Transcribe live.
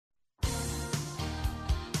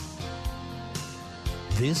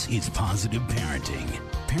This is Positive Parenting.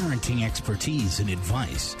 Parenting expertise and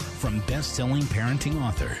advice from best-selling parenting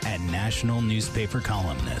author and national newspaper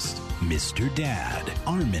columnist, Mr. Dad,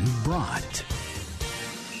 Armin Brott.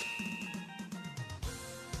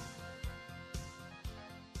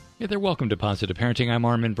 Hey there, welcome to Positive Parenting. I'm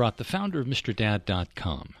Armin Brott, the founder of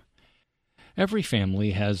MrDad.com. Every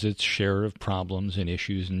family has its share of problems and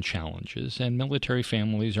issues and challenges, and military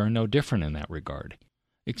families are no different in that regard,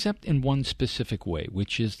 except in one specific way,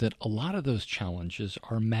 which is that a lot of those challenges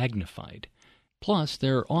are magnified. Plus,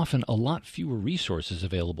 there are often a lot fewer resources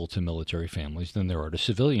available to military families than there are to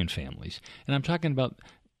civilian families. And I'm talking about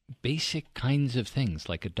basic kinds of things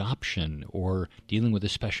like adoption or dealing with a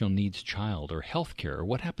special needs child or health care, or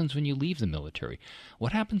what happens when you leave the military.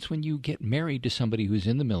 What happens when you get married to somebody who's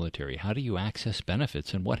in the military? How do you access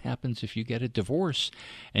benefits? And what happens if you get a divorce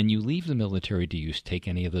and you leave the military? Do you take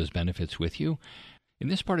any of those benefits with you? In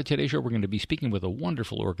this part of today's show, we're going to be speaking with a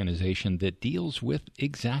wonderful organization that deals with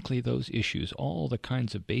exactly those issues, all the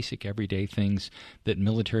kinds of basic everyday things that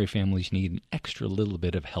military families need an extra little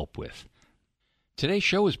bit of help with. Today's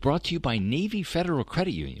show is brought to you by Navy Federal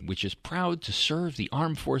Credit Union, which is proud to serve the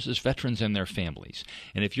Armed Forces veterans and their families.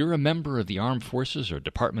 And if you're a member of the Armed Forces or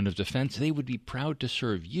Department of Defense, they would be proud to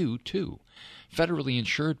serve you, too. Federally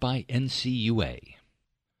insured by NCUA.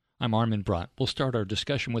 I'm Armin Brott. We'll start our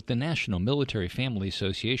discussion with the National Military Family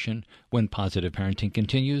Association when Positive Parenting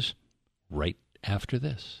continues right after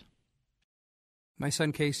this. My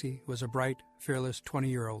son Casey was a bright, fearless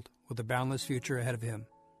 20-year-old with a boundless future ahead of him.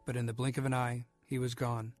 But in the blink of an eye, he was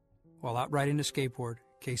gone. While out riding a skateboard,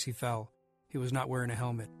 Casey fell. He was not wearing a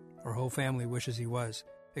helmet. Our whole family wishes he was.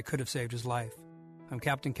 It could have saved his life. I'm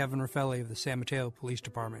Captain Kevin Raffelli of the San Mateo Police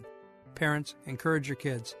Department. Parents, encourage your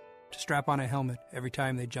kids to strap on a helmet every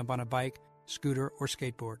time they jump on a bike, scooter, or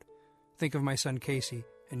skateboard. Think of my son Casey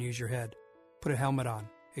and use your head. Put a helmet on.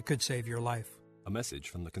 It could save your life. A message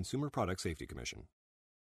from the Consumer Product Safety Commission.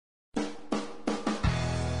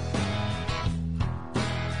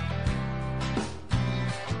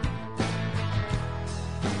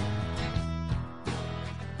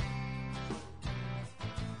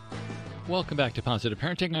 Welcome back to Positive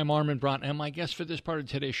Parenting. I'm Armin Brott, and my guest for this part of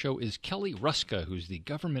today's show is Kelly Ruska, who's the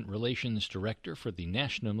Government Relations Director for the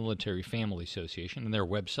National Military Family Association, and their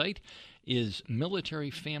website is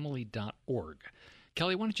militaryfamily.org.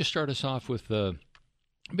 Kelly, why don't you start us off with a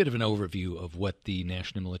bit of an overview of what the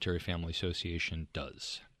National Military Family Association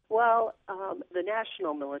does? Well, the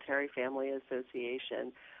National Military Family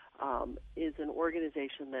Association is an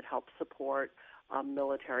organization that helps support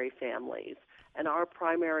military families. And our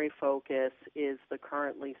primary focus is the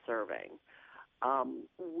currently serving.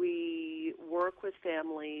 We work with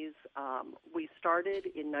families. We started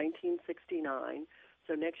in 1969,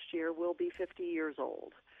 so next year we'll be 50 years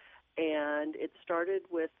old. And it started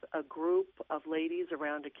with a group of ladies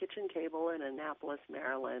around a kitchen table in Annapolis,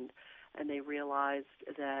 Maryland, and they realized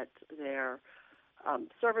that their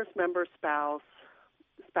service member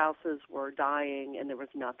spouses were dying and there was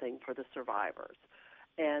nothing for the survivors.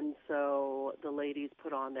 And so the ladies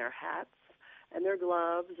put on their hats and their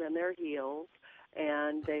gloves and their heels,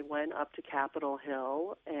 and they went up to Capitol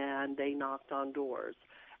Hill and they knocked on doors.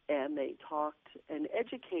 And they talked and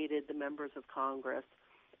educated the members of Congress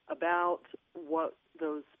about what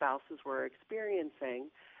those spouses were experiencing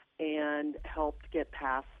and helped get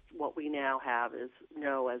past what we now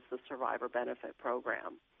know as the Survivor Benefit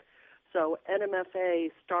Program. So NMFA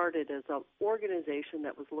started as an organization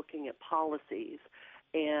that was looking at policies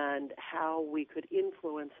and how we could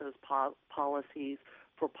influence those policies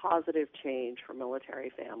for positive change for military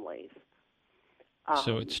families.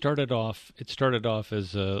 So it started off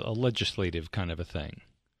as a legislative kind of a thing.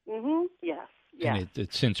 Mm-hmm. Yes. And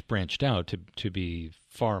it's since branched out to be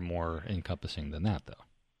far more encompassing than that, though.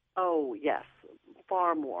 Oh, yes,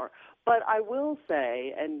 far more. But I will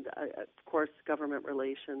say, and of course, government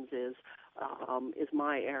relations is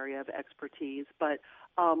my area of expertise, but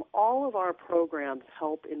all of our programs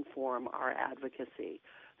help inform our advocacy.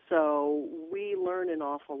 So we learn an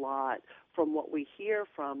awful lot from what we hear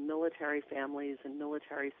from military families and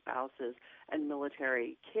military spouses and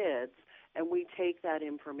military kids, and we take that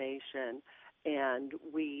information and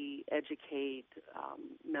we educate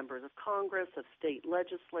members of Congress, of state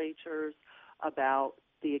legislatures about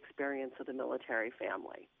the experience of the military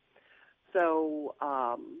family. So,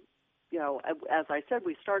 as I said,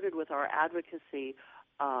 we started with our advocacy,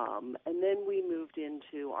 and then we moved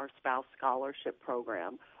into our spouse scholarship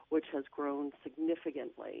program, which has grown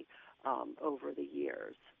significantly over the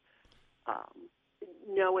years.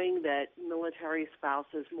 Knowing that military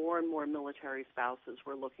spouses, more and more military spouses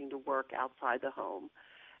were looking to work outside the home,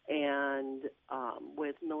 And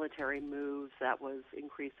with military moves, that was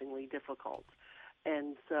increasingly difficult.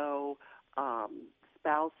 And so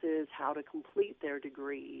spouses, how to complete their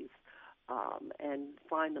degrees and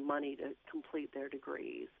find the money to complete their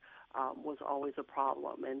degrees was always a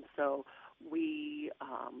problem. And so we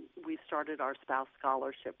started our spouse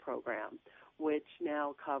scholarship program, which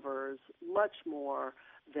now covers much more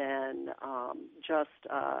than just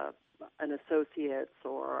an associate's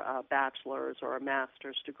or a bachelor's or a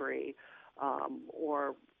master's degree,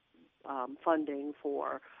 or funding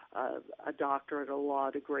for a doctorate or law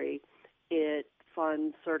degree. It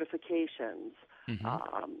funds certifications.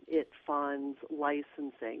 It funds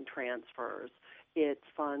licensing transfers. It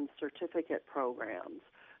funds certificate programs.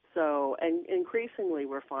 So, and increasingly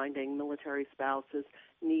we're finding military spouses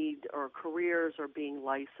need, or careers are being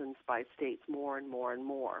licensed by states more and more and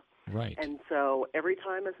more. Right. And so every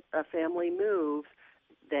time a family moves,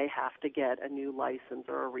 they have to get a new license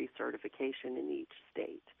or a recertification in each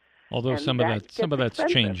state. Although and some of that's expensive.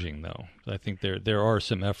 changing, though. I think there are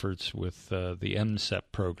some efforts with the MSEP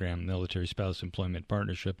program, Military Spouse Employment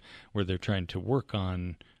Partnership, where they're trying to work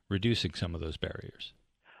on reducing some of those barriers.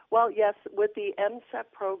 Well, yes, with the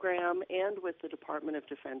MSEP program and with the Department of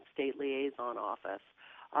Defense State Liaison Office,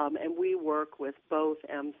 and we work with both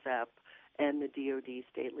MSEP and the DoD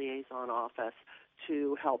State Liaison Office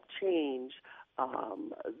to help change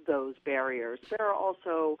those barriers. There are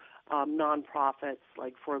also nonprofits,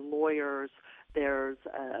 like for lawyers. There's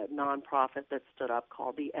a nonprofit that stood up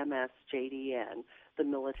called the MSJDN, the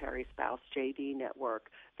Military Spouse JD Network,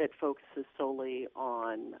 that focuses solely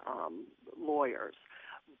on lawyers.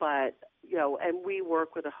 But, and we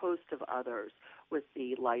work with a host of others with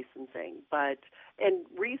the licensing. And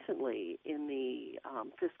recently, in the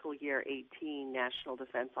fiscal year 18 National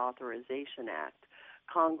Defense Authorization Act,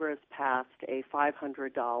 Congress passed a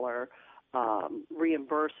 $500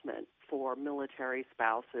 reimbursement for military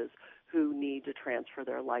spouses who need to transfer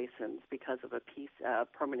their license because of a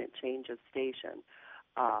permanent change of station.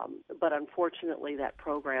 But unfortunately, that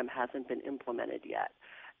program hasn't been implemented yet.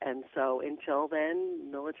 And so until then,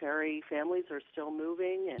 military families are still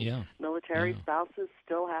moving, and military spouses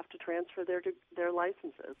still have to transfer their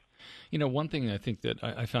licenses. One thing I think that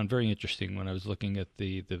I found very interesting when I was looking at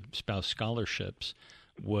the spouse scholarships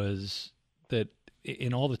was that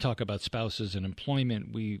in all the talk about spouses and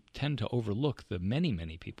employment, we tend to overlook the many,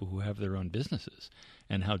 many people who have their own businesses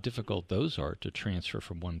and how difficult those are to transfer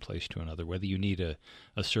from one place to another. Whether you need a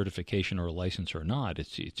certification or a license or not,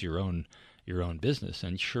 it's your own business.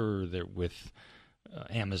 And sure, that with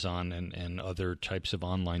Amazon and other types of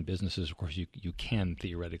online businesses, of course, you can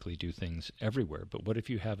theoretically do things everywhere. But what if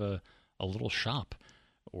you have a little shop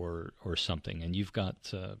or something, and you've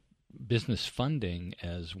got business funding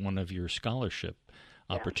as one of your scholarship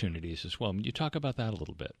opportunities as well? You talk about that a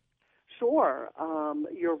little bit. Sure.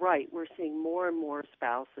 You're right. We're seeing more and more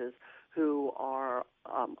spouses who are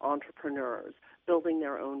entrepreneurs, building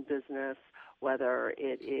their own business, whether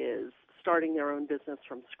it is starting their own business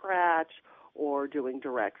from scratch or doing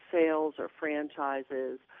direct sales or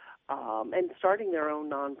franchises, and starting their own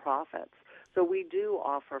nonprofits. So we do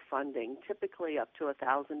offer funding, typically up to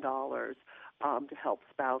 $1,000, to help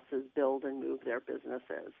spouses build and move their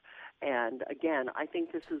businesses. And again, I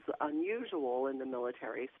think this is unusual in the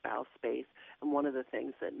military spouse space, and one of the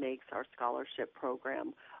things that makes our scholarship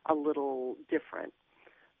program a little different.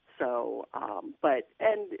 So,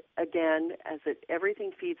 and again,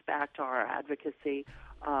 everything feeds back to our advocacy.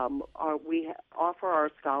 We offer our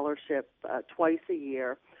scholarship twice a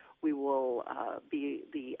year. We will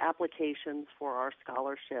the applications for our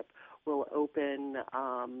scholarship will open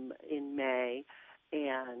in May,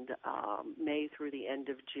 and May through the end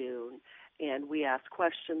of June. And we ask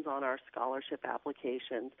questions on our scholarship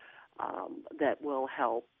applications that will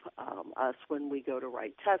help us when we go to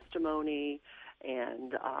write testimony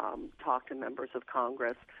and talk to members of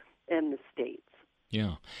Congress and the states.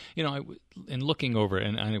 Yeah. In looking over,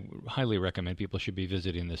 and I highly recommend people should be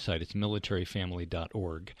visiting this site. It's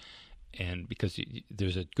militaryfamily.org. And because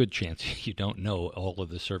there's a good chance you don't know all of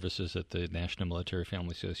the services that the National Military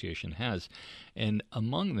Family Association has. And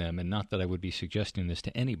among them, and not that I would be suggesting this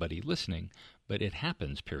to anybody listening, but it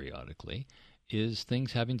happens periodically, is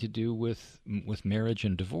things having to do with marriage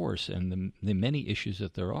and divorce and the many issues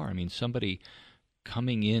that there are. I mean, somebody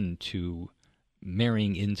coming into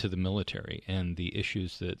marrying into the military and the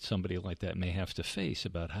issues that somebody like that may have to face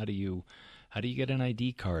about how do you get an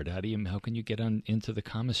ID card? How can you get into the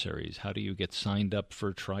commissaries? How do you get signed up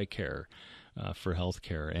for TRICARE, for health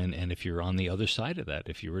care? And if you're on the other side of that,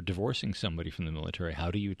 if you were divorcing somebody from the military, how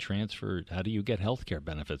do you transfer? How do you get health care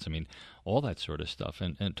benefits? I mean, all that sort of stuff.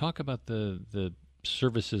 And talk about the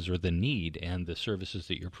services or the need and the services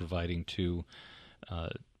that you're providing to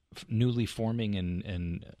newly forming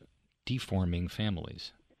and deforming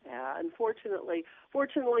families. Yeah, fortunately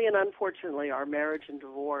and unfortunately, our marriage and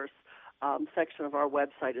divorce section of our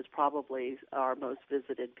website is probably our most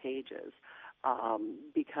visited pages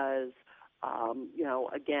because,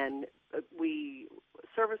 again,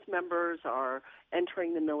 service members are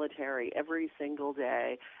entering the military every single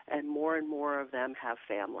day, and more of them have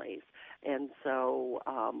families. And so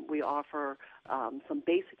we offer some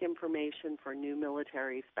basic information for new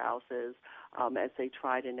military spouses as they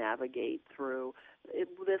try to navigate through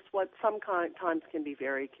what sometimes can be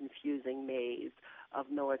very confusing maze of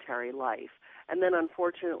military life. And then,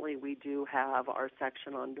 unfortunately, we do have our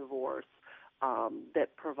section on divorce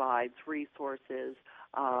that provides resources.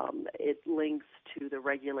 It links to the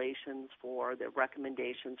regulations for the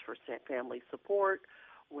recommendations for family support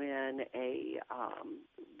when a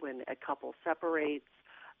couple separates.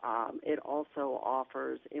 It also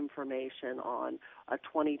offers information on a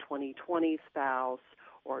 2020 spouse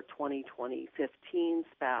or 2015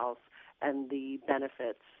 spouse and the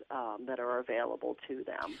benefits that are available to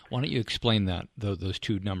them. Why don't you explain that, those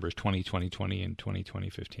two numbers, 2020 and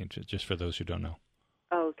 2015, just for those who don't know?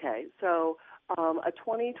 Okay, so a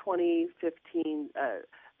 2015,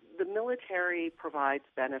 the military provides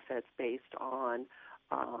benefits based on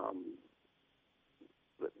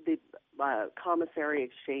the commissary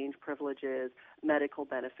exchange privileges, medical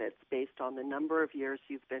benefits based on the number of years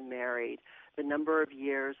you've been married, the number of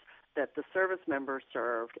years that the service member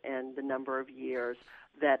served, and the number of years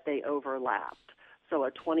that they overlapped. So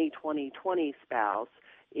a 2020 spouse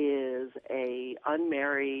is a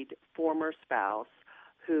unmarried former spouse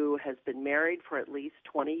who has been married for at least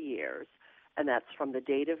 20 years, and that's from the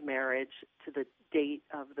date of marriage to the date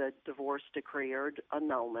of the divorce decree or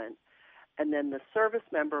annulment. And then the service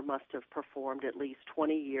member must have performed at least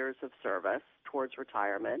 20 years of service towards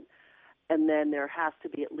retirement. And then there has to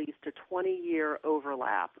be at least a 20-year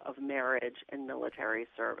overlap of marriage and military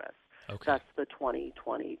service. Okay. That's the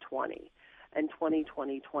 2020. And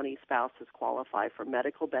 2020 spouses qualify for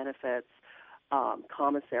medical benefits,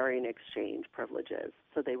 commissary and exchange privileges,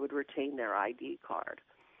 so they would retain their ID card.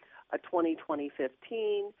 A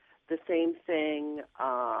 2015, the same thing,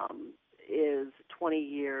 is 20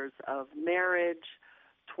 years of marriage,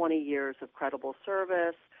 20 years of credible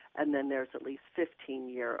service, and then there's at least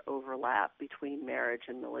 15-year overlap between marriage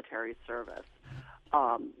and military service.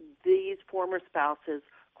 These former spouses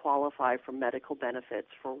qualify for medical benefits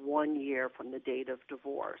for 1 year from the date of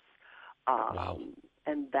divorce. Wow.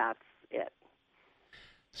 And that's it.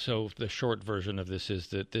 So the short version of this is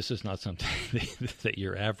that this is not something that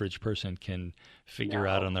your average person can figure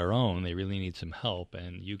out on their own. They really need some help,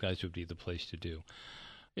 and you guys would be the place to do.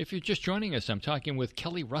 If you're just joining us, I'm talking with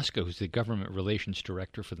Kelly Ruska, who's the Government Relations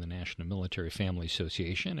Director for the National Military Family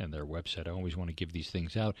Association, and their website, I always want to give these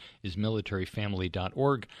things out, is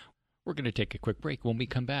militaryfamily.org. We're going to take a quick break. When we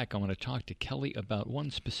come back, I want to talk to Kelly about one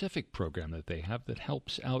specific program that they have that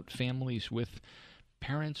helps out families with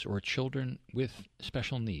parents or children with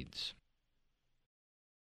special needs.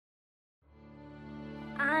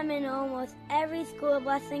 I'm in almost every school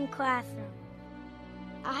bus and classroom.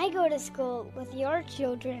 I go to school with your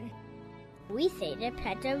children. We say the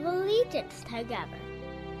Pledge of Allegiance together.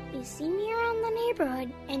 You see me around the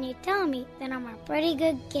neighborhood and you tell me that I'm a pretty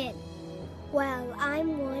good kid. Well,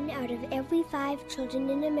 I'm one out of every 5 children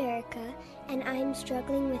in America, and I'm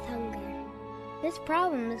struggling with hunger. This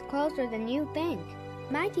problem is closer than you think.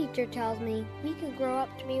 My teacher tells me we can grow up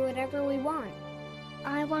to be whatever we want.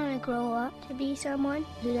 I want to grow up to be someone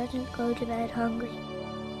who doesn't go to bed hungry.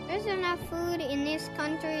 There's enough food in this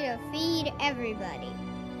country to feed everybody.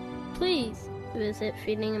 Please visit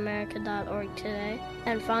feedingamerica.org today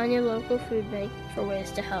and find your local food bank for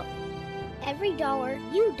ways to help. Every dollar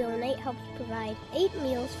you donate helps provide 8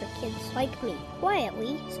 meals for kids like me,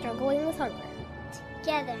 quietly struggling with hunger.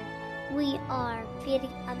 Together, we are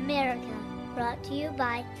Feeding America, brought to you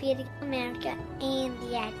by Feeding America and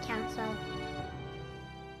the Ad Council.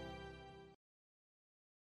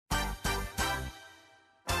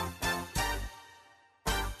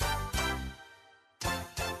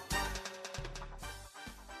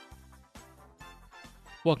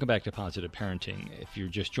 Welcome back to Positive Parenting. If you're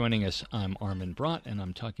just joining us, I'm Armin Brott, and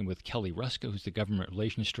I'm talking with Kelly Ruska, who's the Government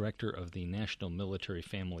Relations Director of the National Military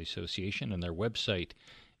Family Association, and their website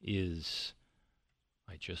is,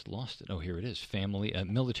 I just lost it. Oh, here it is,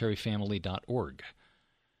 militaryfamily.org.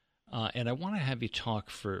 And I want to have you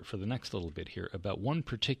talk for the next little bit here about one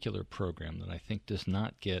particular program that I think does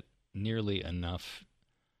not get nearly enough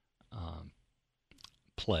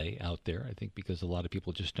play out there, I think, because a lot of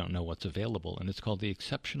people just don't know what's available, and it's called the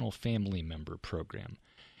Exceptional Family Member Program.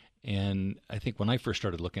 And I think when I first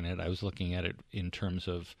started looking at it, I was looking at it in terms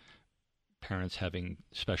of parents having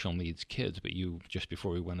special needs kids, but you, just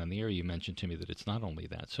before we went on the air, you mentioned to me that it's not only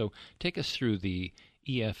that. So take us through the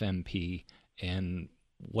EFMP and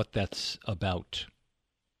what that's about.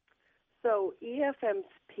 So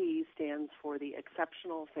EFMP stands for the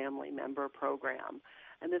Exceptional Family Member Program,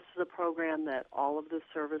 and this is a program that all of the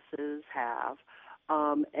services have,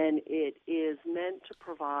 and it is meant to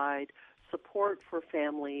provide support for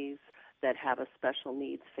families that have a special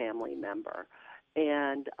needs family member.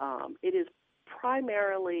 And it is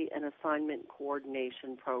primarily an assignment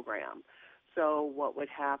coordination program. So what would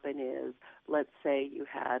happen is, let's say you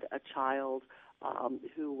had a child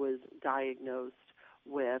who was diagnosed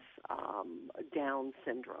with Down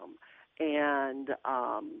syndrome, and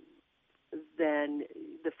then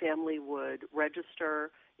the family would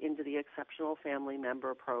register into the Exceptional Family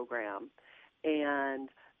Member Program. And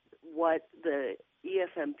what the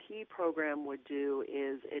EFMP program would do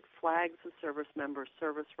is it flags the service member's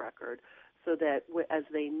service record so that as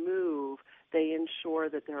they move, they ensure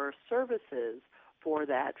that there are services for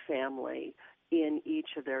that family in each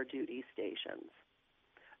of their duty stations,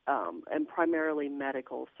 and primarily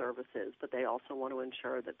medical services, but they also want to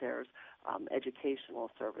ensure that there's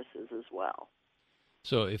educational services as well.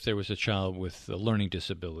 So if there was a child with a learning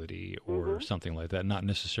disability or something like that, not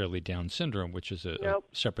necessarily Down syndrome, which is a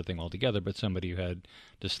separate thing altogether, but somebody who had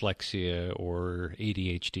dyslexia or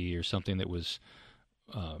ADHD or something that was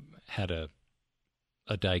had a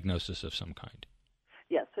diagnosis of some kind.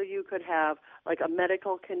 Yes, so you could have like a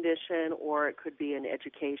medical condition, or it could be an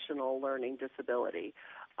educational learning disability.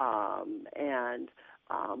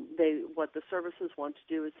 What the services want to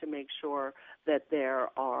do is to make sure that there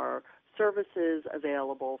are services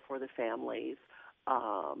available for the families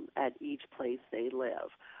at each place they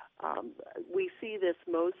live. We see this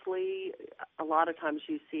mostly, a lot of times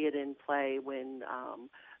you see it in play when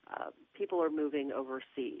people are moving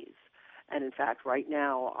overseas. And in fact, right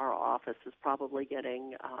now, our office is probably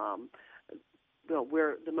getting,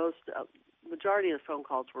 majority of the phone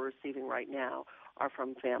calls we're receiving right now are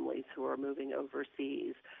from families who are moving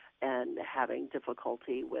overseas and having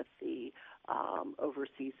difficulty with the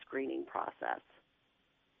overseas screening process.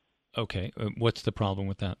 Okay. What's the problem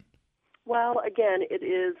with that? Well, again, it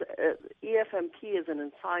is EFMP is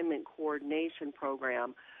an assignment coordination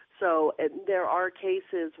program. So there are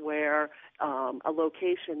cases where a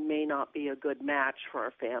location may not be a good match for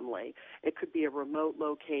a family. It could be a remote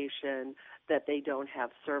location that they don't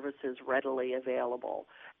have services readily available.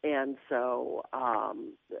 And so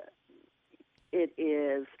it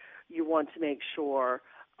is, you want to make sure,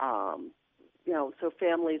 so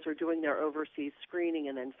families are doing their overseas screening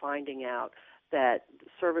and then finding out that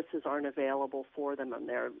services aren't available for them and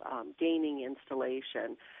they're gaining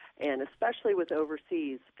installation. And especially with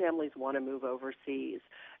overseas, families want to move overseas,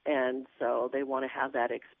 and so they want to have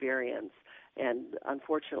that experience. And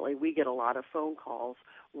unfortunately, we get a lot of phone calls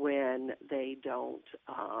when they don't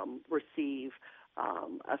receive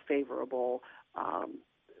a favorable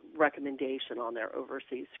recommendation on their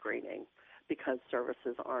overseas screening because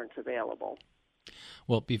services aren't available.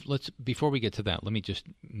 Well, before we get to that, let me just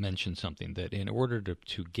mention something, that in order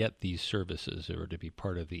to get these services or to be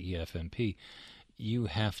part of the EFMP, you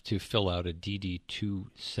have to fill out a DD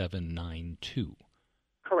 2792.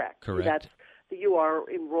 Correct. Correct. You are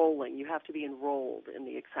enrolling. You have to be enrolled in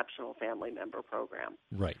the Exceptional Family Member Program.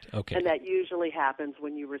 Right. Okay. And that usually happens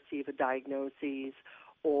when you receive a diagnosis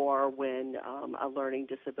or when a learning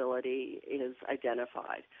disability is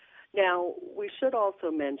identified. Now, we should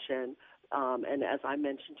also mention, and as I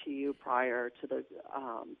mentioned to you prior to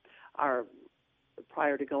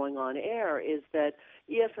going on air, is that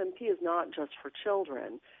EFMP is not just for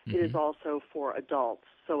children. Mm-hmm. It is also for adults.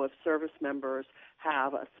 So if service members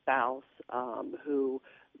have a spouse who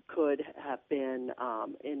could have been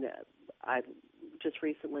just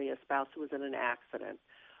recently a spouse who was in an accident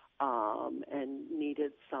and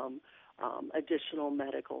needed some additional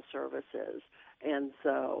medical services. And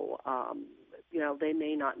so, they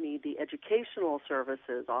may not need the educational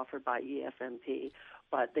services offered by EFMP,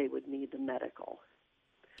 but they would need the medical.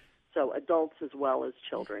 So adults as well as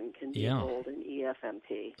children can be enrolled in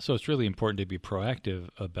EFMP. So it's really important to be proactive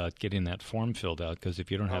about getting that form filled out, because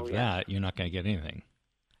if you don't have that, you're not going to get anything.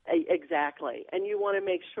 Exactly. And you want to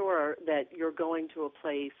make sure that you're going to a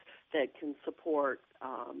place that can support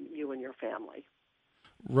you and your family.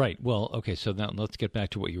 Right. Well, okay, so now let's get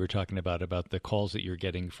back to what you were talking about the calls that you're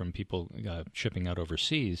getting from people shipping out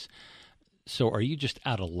overseas. So are you just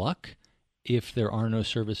out of luck if there are no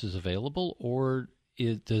services available, or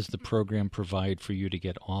does the program provide for you to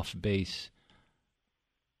get off-base?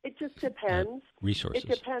 It just depends. Resources. It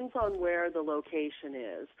depends on where the location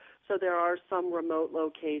is. So there are some remote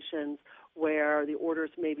locations where the orders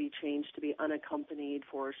may be changed to be unaccompanied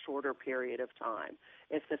for a shorter period of time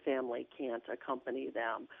if the family can't accompany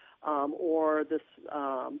them, or the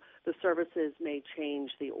services may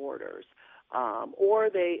change the orders. Or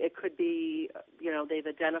it could be, they've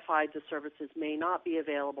identified the services may not be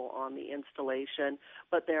available on the installation,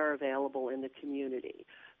 but they're available in the community.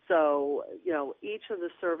 So, each of the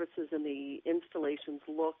services in the installations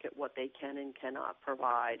look at what they can and cannot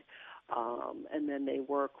provide, and then they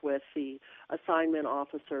work with the assignment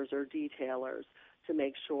officers or detailers to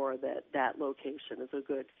make sure that that location is a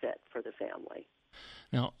good fit for the family.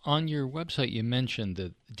 Now, on your website, you mentioned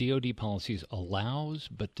that DoD policies allows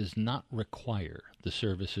but does not require the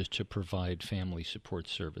services to provide family support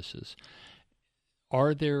services.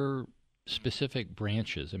 Are there specific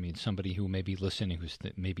branches? I mean, somebody who may be listening, who's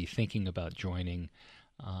maybe thinking about joining,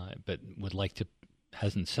 but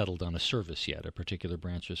hasn't settled on a service yet, a particular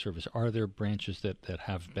branch of service. Are there branches that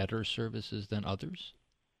have better services than others?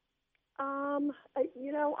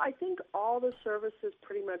 I think all the services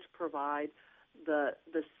pretty much provide the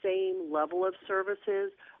same level of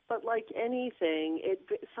services, but like anything,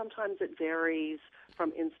 sometimes it varies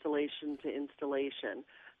from installation to installation.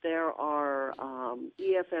 There are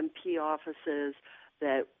EFMP offices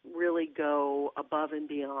that really go above and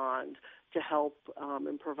beyond to help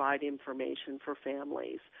and provide information for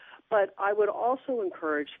families. But I would also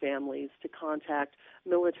encourage families to contact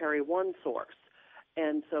Military OneSource.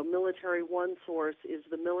 And so Military OneSource is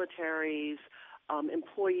the military's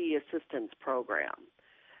employee assistance program.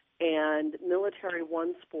 And Military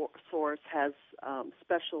OneSource has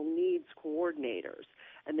special needs coordinators,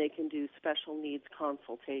 and they can do special needs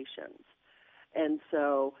consultations. And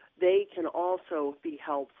so they can also be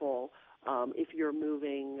helpful if you're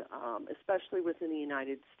moving, especially within the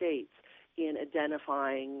United States, in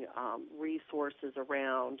identifying resources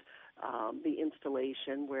around the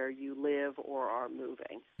installation where you live or are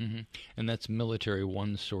moving. Mm-hmm. And that's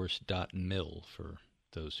militaryonesource.mil for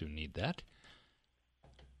those who need that.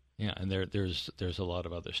 Yeah, and there's a lot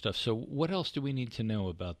of other stuff. So what else do we need to know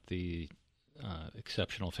about the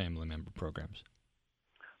exceptional family member programs?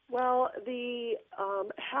 Well, the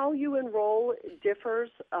how you enroll differs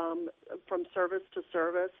from service to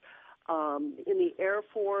service. In the Air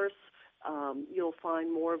Force, you'll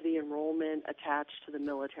find more of the enrollment attached to the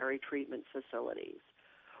military treatment facilities,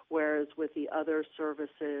 whereas with the other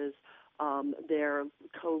services, they're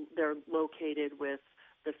located with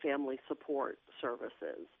the family support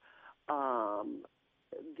services.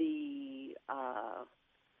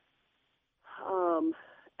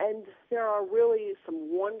 And there are really some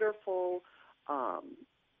wonderful,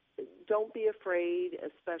 don't be afraid,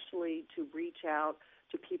 especially to reach out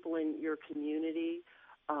to people in your community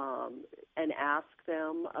and ask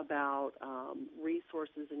them about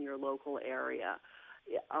resources in your local area.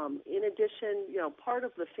 In addition, part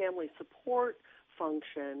of the family support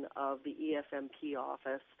function of the EFMP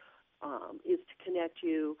office is to connect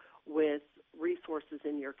you with resources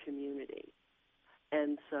in your community.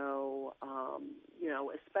 And so,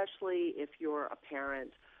 especially if you're a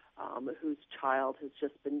parent whose child has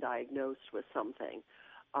just been diagnosed with something,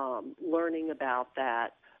 learning about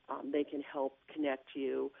that, they can help connect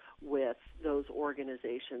you with those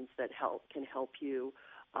organizations that can help you,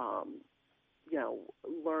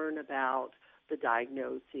 learn about the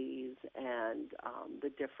diagnoses and the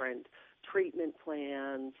different treatment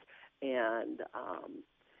plans and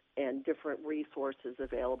different resources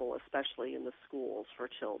available, especially in the schools for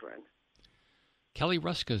children. Kelly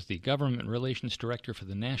Ruska is the Government Relations Director for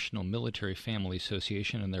the National Military Family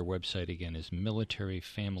Association, and their website, again, is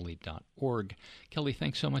militaryfamily.org. Kelly,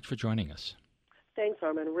 thanks so much for joining us. Thanks,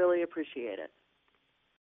 Armin. Really appreciate it.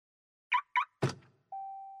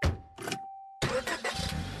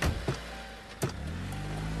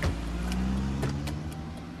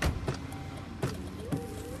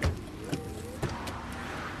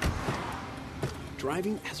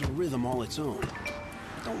 Driving has a rhythm all its own.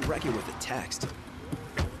 Don't wreck it with a text.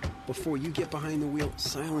 Before you get behind the wheel,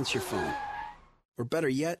 silence your phone. Or better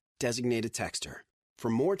yet, designate a texter.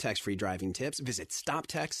 For more text-free driving tips, visit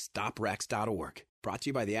stoptextstoprex.org. Brought to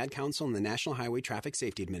you by the Ad Council and the National Highway Traffic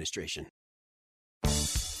Safety Administration.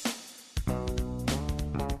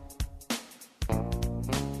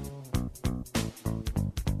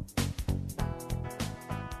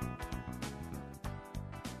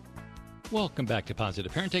 Welcome back to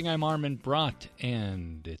Positive Parenting. I'm Armin Brott,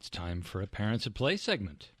 and it's time for a Parents at Play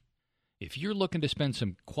segment. If you're looking to spend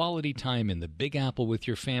some quality time in the Big Apple with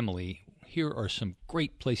your family, here are some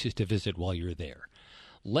great places to visit while you're there.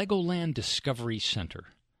 Legoland Discovery Center.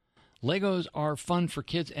 Legos are fun for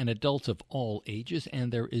kids and adults of all ages,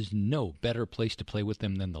 and there is no better place to play with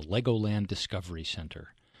them than the Legoland Discovery Center.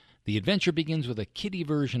 The adventure begins with a kiddie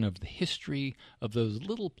version of the history of those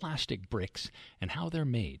little plastic bricks and how they're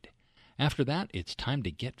made. After that, it's time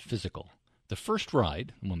to get physical. The first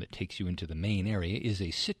ride, the one that takes you into the main area, is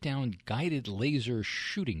a sit-down guided laser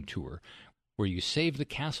shooting tour where you save the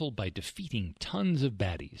castle by defeating tons of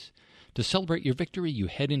baddies. To celebrate your victory, you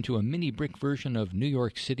head into a mini brick version of New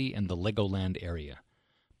York City and the Legoland area.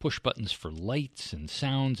 Push buttons for lights and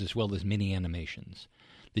sounds as well as mini animations.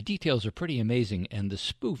 The details are pretty amazing, and the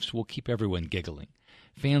spoofs will keep everyone giggling.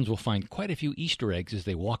 Fans will find quite a few Easter eggs as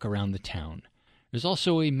they walk around the town. There's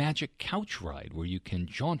also a magic couch ride where you can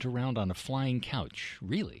jaunt around on a flying couch.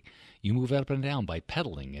 Really, you move up and down by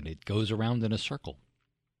pedaling, and it goes around in a circle.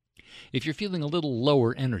 If you're feeling a little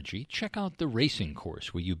lower energy, check out the racing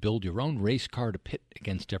course where you build your own race car to pit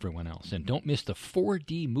against everyone else. And don't miss the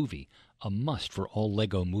 4D movie, a must for all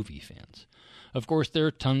Lego movie fans. Of course, there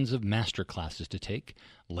are tons of master classes to take.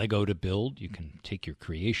 Lego to build, you can take your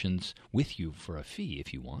creations with you for a fee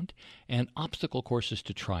if you want, and obstacle courses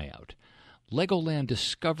to try out. Legoland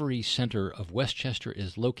Discovery Center of Westchester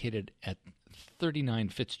is located at 39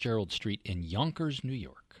 Fitzgerald Street in Yonkers, New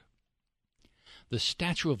York. The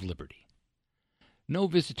Statue of Liberty. No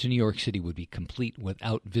visit to New York City would be complete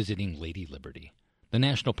without visiting Lady Liberty. The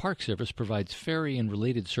National Park Service provides ferry and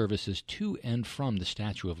related services to and from the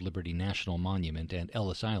Statue of Liberty National Monument and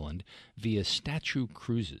Ellis Island via Statue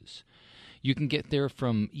Cruises. You can get there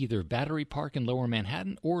from either Battery Park in Lower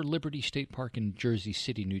Manhattan or Liberty State Park in Jersey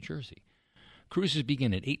City, New Jersey. Cruises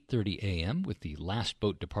begin at 8:30 a.m. with the last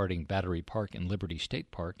boat departing Battery Park and Liberty State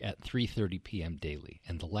Park at 3:30 p.m. daily,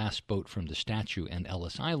 and the last boat from the Statue and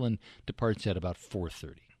Ellis Island departs at about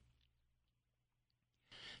 4:30.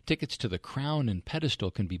 Tickets to the Crown and Pedestal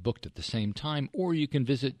can be booked at the same time, or you can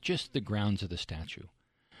visit just the grounds of the statue.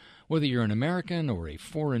 Whether you're an American or a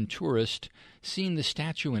foreign tourist, seeing the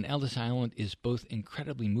statue in Ellis Island is both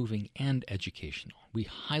incredibly moving and educational. We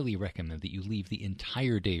highly recommend that you leave the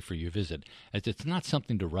entire day for your visit, as it's not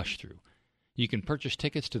something to rush through. You can purchase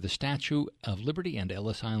tickets to the Statue of Liberty and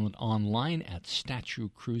Ellis Island online at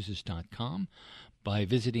statuecruises.com by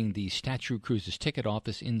visiting the Statue Cruises ticket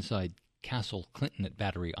office inside Castle Clinton at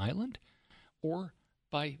Battery Island, or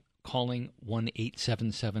by calling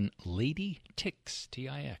 1-877-LADY-TIX,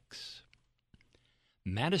 T-I-X.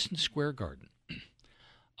 Madison Square Garden.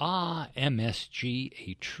 MSG,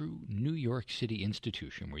 a true New York City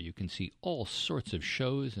institution where you can see all sorts of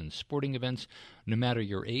shows and sporting events. No matter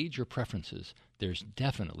your age or preferences, there's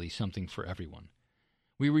definitely something for everyone.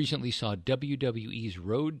 We recently saw WWE's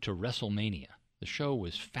Road to WrestleMania. The show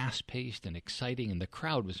was fast-paced and exciting, and the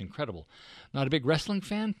crowd was incredible. Not a big wrestling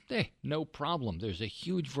fan? Hey, no problem. There's a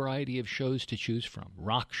huge variety of shows to choose from.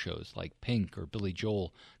 Rock shows like Pink or Billy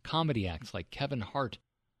Joel, comedy acts like Kevin Hart,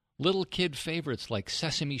 little kid favorites like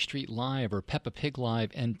Sesame Street Live or Peppa Pig Live,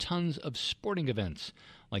 and tons of sporting events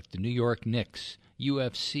like the New York Knicks,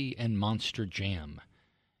 UFC, and Monster Jam.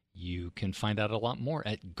 You can find out a lot more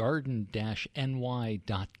at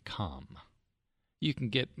garden-ny.com. You can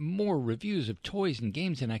get more reviews of toys and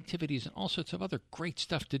games and activities and all sorts of other great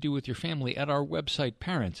stuff to do with your family at our website,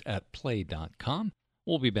 parentsatplay.com.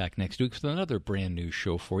 We'll be back next week with another brand new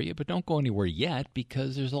show for you, but don't go anywhere yet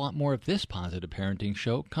because there's a lot more of this Positive Parenting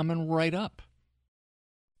show coming right up.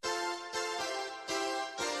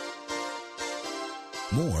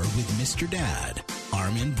 More with Mr. Dad,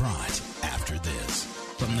 Armin Brott, after this,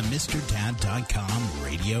 from the MrDad.com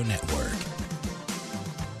radio network.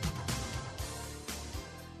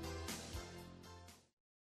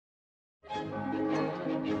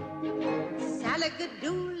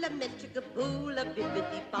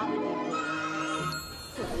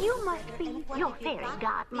 You must be your fairy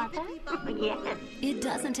godmother. Yes. It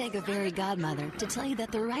doesn't take a fairy godmother to tell you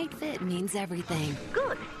that the right fit means everything.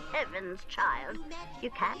 Good heavens, child. You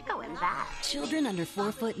can't go in that. Children under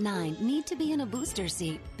 4'9" need to be in a booster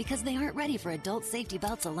seat because they aren't ready for adult safety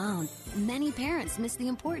belts alone. Many parents miss the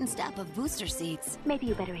important step of booster seats. Maybe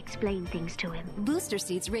you better explain things to him. Booster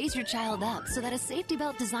seats raise your child up so that a safety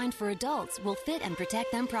belt designed for adults will fit and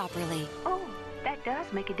protect them properly. Oh, that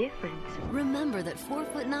does make a difference. Remember that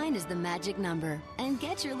 4'9" is the magic number, and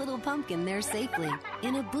get your little pumpkin there safely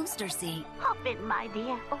in a booster seat. Hop in, my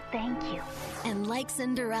dear. Oh, thank you. And like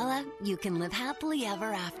Cinderella, you can live happily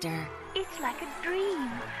ever after. It's like a dream.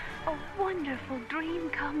 A wonderful dream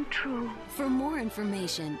come true. For more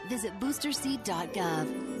information, visit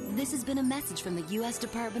boosterseat.gov. This has been a message from the U.S.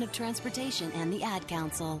 Department of Transportation and the Ad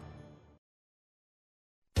Council.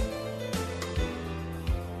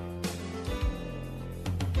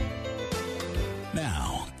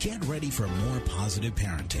 Get ready for more positive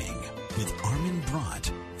parenting with Armin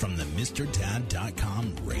Brott from the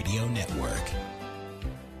MrDad.com radio network.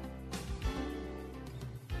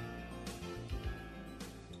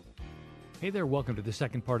 Hey there, welcome to the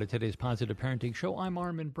second part of today's Positive Parenting Show. I'm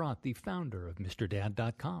Armin Brott, the founder of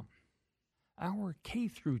MrDad.com. Our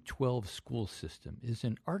K-12 school system is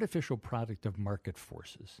an artificial product of market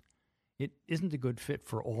forces. It isn't a good fit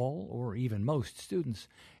for all or even most students.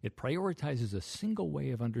 It prioritizes a single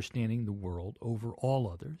way of understanding the world over all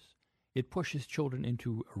others. It pushes children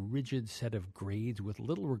into a rigid set of grades with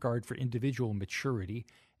little regard for individual maturity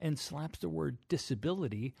and slaps the word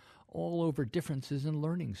disability all over differences in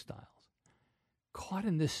learning styles. Caught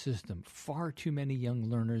in this system, far too many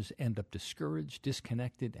young learners end up discouraged,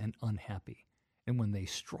 disconnected, and unhappy. And when they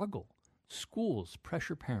struggle, schools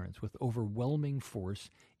pressure parents with overwhelming force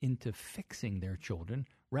into fixing their children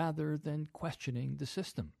rather than questioning the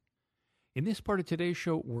system. In this part of today's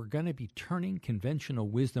show, we're going to be turning conventional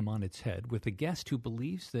wisdom on its head with a guest who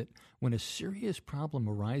believes that when a serious problem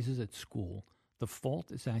arises at school, the fault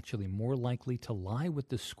is actually more likely to lie with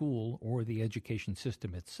the school or the education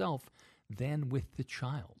system itself than with the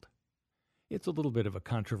child. It's a little bit of a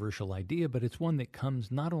controversial idea, but it's one that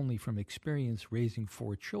comes not only from experience raising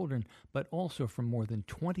 4 children, but also from more than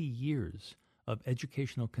 20 years of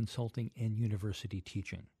educational consulting and university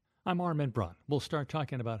teaching. I'm Armin Brott. We'll start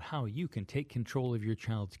talking about how you can take control of your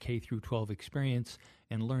child's K-12 experience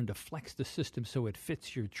and learn to flex the system so it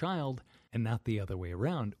fits your child and not the other way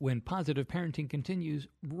around when Positive Parenting continues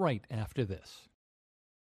right after this.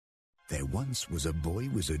 There once was a boy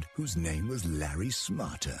wizard whose name was Larry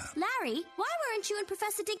Smarter. Larry, why weren't you in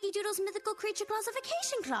Professor Dinky Doodle's mythical creature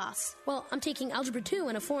classification class? Well, I'm taking Algebra 2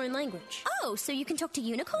 in a foreign language. Oh, so you can talk to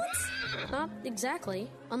unicorns? Not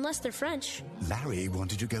exactly, unless they're French. Larry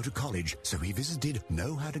wanted to go to college, so he visited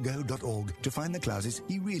knowhowtogo.org to find the classes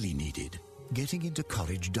he really needed. Getting into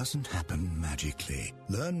college doesn't happen magically.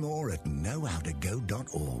 Learn more at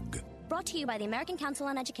knowhowtogo.org. Brought to you by the American Council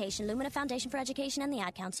on Education, Lumina Foundation for Education, and the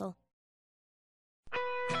Ad Council.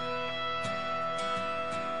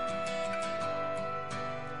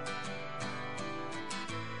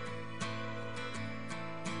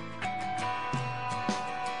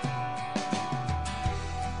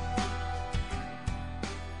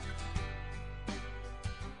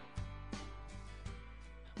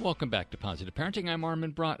 Welcome back to Positive Parenting. I'm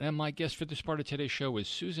Armin Brott, and my guest for this part of today's show is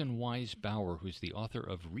Susan Wise Bauer, who's the author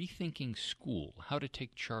of Rethinking School, How to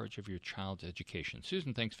Take Charge of Your Child's Education.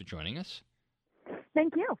 Susan, thanks for joining us.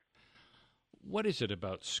 Thank you. What is it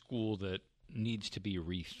about school that needs to be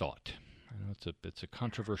rethought? I know it's a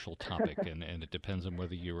controversial topic, and it depends on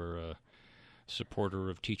whether you're a supporter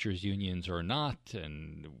of teachers' unions or not,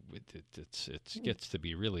 and it gets to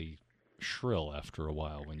be really shrill after a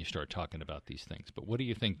while when you start talking about these things. But what do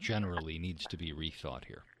you think generally needs to be rethought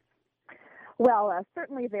here? Well,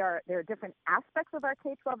 certainly there are different aspects of our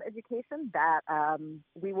K-12 education that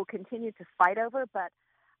we will continue to fight over, but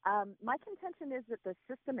my contention is that the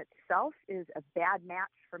system itself is a bad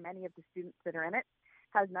match for many of the students that are in it.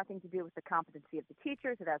 It has nothing to do with the competency of the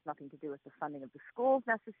teachers. It has nothing to do with the funding of the schools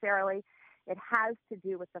necessarily. It has to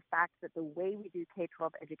do with the fact that the way we do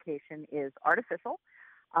K-12 education is artificial,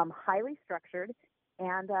 highly structured,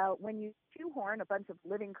 and when you shoehorn a bunch of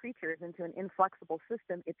living creatures into an inflexible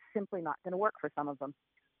system, it's simply not going to work for some of them.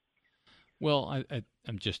 Well,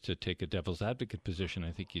 I'm just to take a devil's advocate position,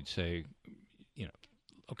 I think you'd say,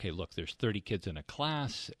 okay, look, there's 30 kids in a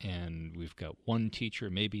class, and we've got one teacher,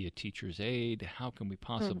 maybe a teacher's aide. How can we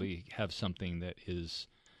possibly have something that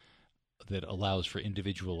allows for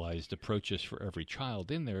individualized approaches for every child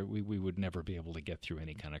in there? We would never be able to get through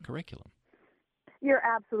any kind of curriculum. You're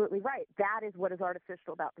absolutely right. That is what is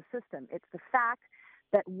artificial about the system. It's the fact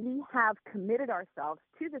that we have committed ourselves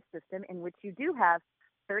to the system in which you do have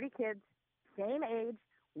 30 kids, same age,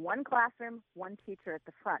 one classroom, one teacher at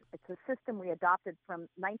the front. It's a system we adopted from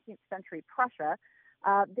 19th century Prussia.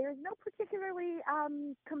 There's no particularly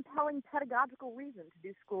compelling pedagogical reason to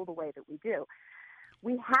do school the way that we do.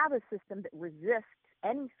 We have a system that resists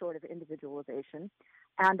any sort of individualization.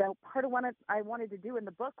 And part of what I wanted to do in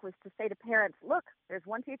the book was to say to parents, look, there's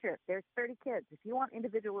one teacher, there's 30 kids. If you want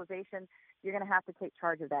individualization, you're going to have to take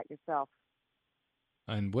charge of that yourself.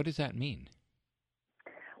 And what does that mean?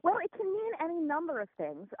 Well, it can mean any number of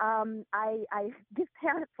things. I give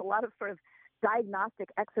parents a lot of sort of diagnostic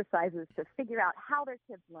exercises to figure out how their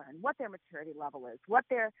kids learn, what their maturity level is, what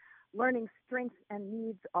their learning strengths and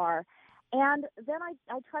needs are. And then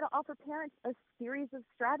I try to offer parents a series of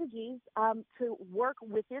strategies to work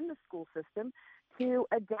within the school system to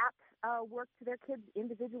adapt work to their kids'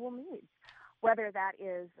 individual needs. whether that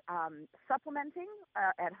is supplementing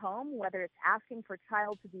at home, whether it's asking for a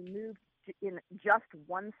child to be moved in just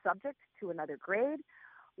one subject to another grade,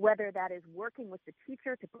 whether that is working with the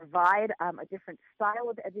teacher to provide a different style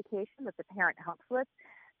of education that the parent helps with.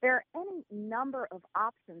 There are any number of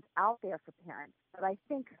options out there for parents, but I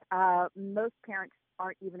think most parents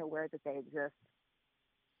aren't even aware that they exist.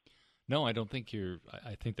 No, I don't think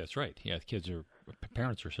I think that's right. Yeah,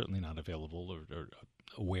 parents are certainly not available or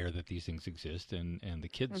aware that these things exist, and the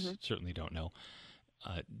kids certainly don't know.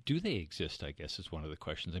 Do they exist, I guess, is one of the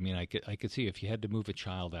questions. I mean, I could see if you had to move a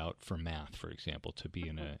child out for math, for example, to be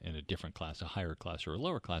in a different class, a higher class or a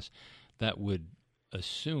lower class, that would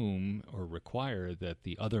assume or require that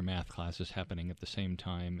the other math class is happening at the same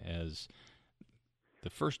time as the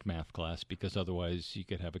first math class, because otherwise you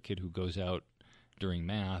could have a kid who goes out during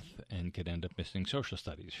math and could end up missing social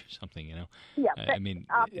studies or something, you know? Yeah, I mean,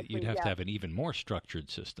 you'd have to have an even more structured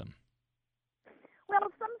system. Well,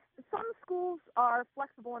 some schools are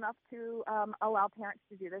flexible enough to allow parents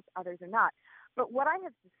to do this, others are not. But what I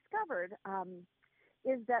have discovered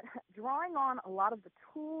is that drawing on a lot of the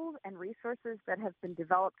tools and resources that have been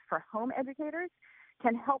developed for home educators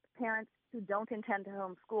can help parents who don't intend to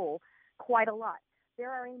homeschool quite a lot.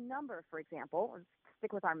 There are a number, for example, let's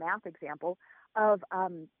stick with our math example, of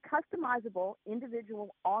customizable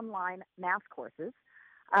individual online math courses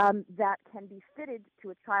that can be fitted to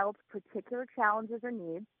a child's particular challenges or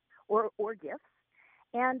needs or gifts.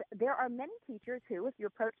 And there are many teachers who, if you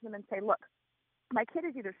approach them and say, look, my kid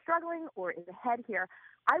is either struggling or is ahead here,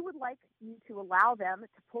 I would like you to allow them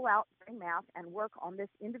to pull out during math and work on this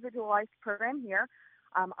individualized program here.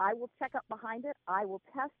 I will check up behind it. I will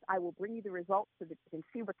test. I will bring you the results so that you can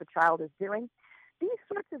see what the child is doing. These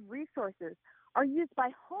sorts of resources are used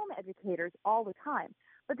by home educators all the time,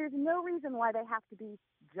 but there's no reason why they have to be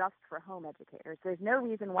just for home educators. There's no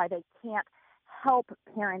reason why they can't help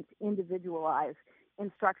parents individualize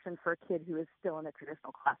instruction for a kid who is still in a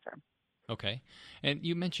traditional classroom. Okay. And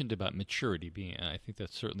you mentioned about maturity being, I think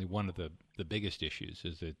that's certainly one of the biggest issues,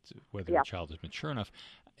 is that whether a child is mature enough.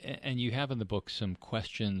 And you have in the book some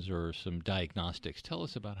questions or some diagnostics. Tell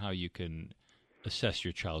us about how you can assess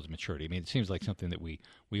your child's maturity. I mean, it seems like something that we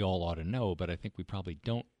all ought to know, but I think we probably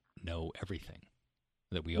don't know everything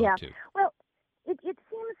that we ought to. Well, it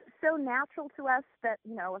seems so natural to us that,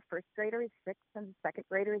 you know, a first grader is 6 and a second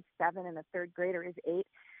grader is 7 and a third grader is 8.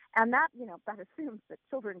 And that, you know, that assumes that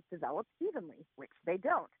children develop evenly, which they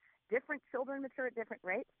don't. Different children mature at different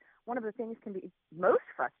rates. One of the things can be most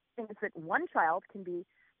frustrating is that one child can be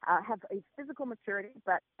have a physical maturity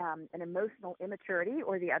but an emotional immaturity,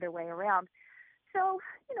 or the other way around. So,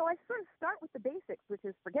 you know, I sort of start with the basics, which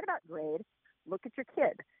is forget about grade. Look at your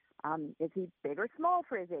kid. Is he big or small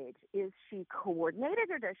for his age? Is she coordinated,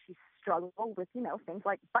 or does she struggle with, you know, things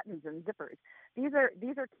like buttons and zippers? These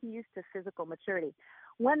are keys to physical maturity.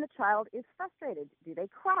 When the child is frustrated, do they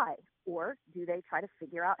cry, or do they try to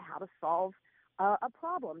figure out how to solve a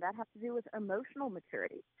problem? That has to do with emotional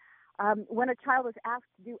maturity. When a child is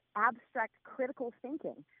asked to do abstract critical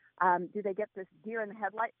thinking, do they get this deer in the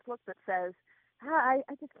headlights look that says, I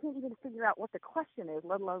just can't even figure out what the question is,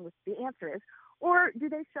 let alone what the answer is? Or do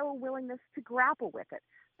they show a willingness to grapple with it?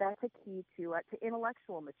 That's a key to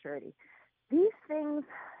intellectual maturity. These things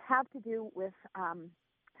have to do with,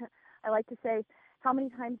 I like to say, how many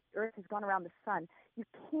times Earth has gone around the sun. You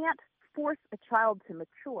can't force a child to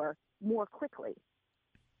mature more quickly.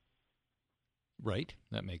 Right.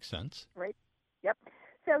 That makes sense. Right. Yep.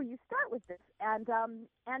 So you start with this, and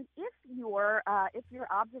if your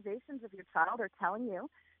observations of your child are telling you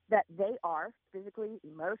that they are physically,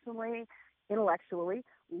 emotionally, intellectually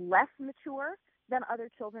less mature than other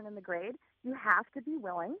children in the grade, you have to be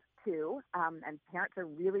willing to, and parents are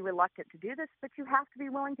really reluctant to do this, but you have to be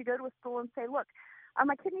willing to go to a school and say, look,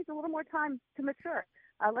 my kid needs a little more time to mature.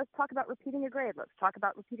 Let's talk about repeating a grade. Let's talk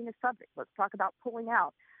about repeating a subject. Let's talk about pulling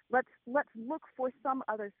out. Let's look for some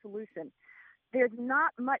other solution. There's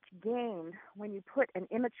not much gained when you put an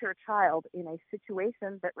immature child in a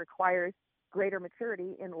situation that requires greater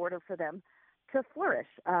maturity in order for them to flourish.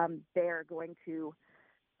 They're going to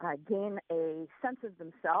gain a sense of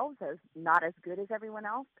themselves as not as good as everyone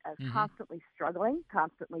else, as constantly struggling,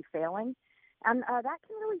 constantly failing. And that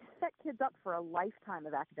can really set kids up for a lifetime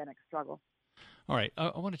of academic struggle. All right.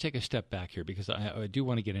 I want to take a step back here because I do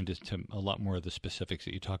want to get into a lot more of the specifics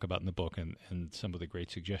that you talk about in the book and some of the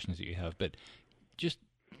great suggestions that you have. But just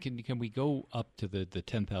can we go up to the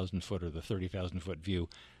 10,000 foot or the 30,000 foot view?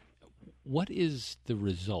 What is the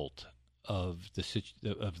result of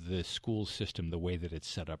the school system, the way that it's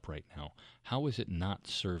set up right now? How is it not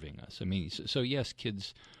serving us? I mean, so yes,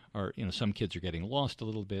 kids are, some kids are getting lost a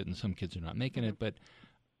little bit and some kids are not making it, but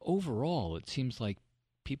overall it seems like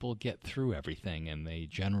people get through everything and they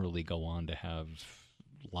generally go on to have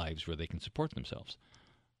lives where they can support themselves.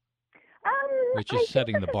 Which is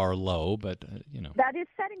setting the bar low, but, That is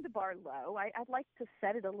setting the bar low. I'd like to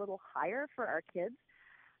set it a little higher for our kids.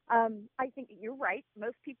 I think you're right.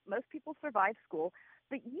 Most people survive school,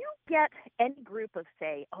 but you get any group of,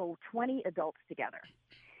 say, 20 adults together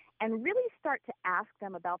and really start to ask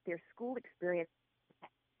them about their school experience.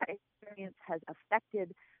 That experience has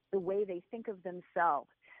affected the way they think of themselves,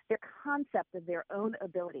 their concept of their own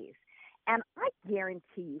abilities. And I guarantee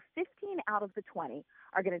you 15 out of the 20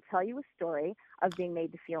 are going to tell you a story of being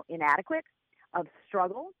made to feel inadequate, of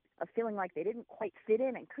struggle, of feeling like they didn't quite fit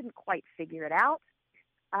in and couldn't quite figure it out.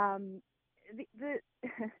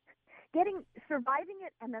 Surviving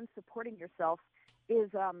it and then supporting yourself is,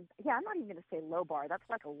 I'm not even going to say low bar. That's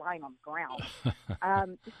like a line on the ground.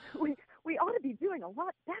 We ought to be doing a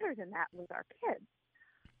lot better than that with our kids.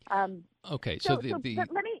 Okay, but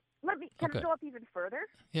let me kind of go up even further.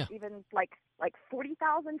 Yeah. Even like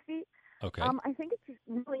 40,000 feet. Okay. I think it's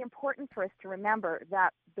really important for us to remember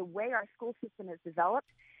that the way our school system is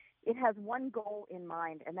developed, it has one goal in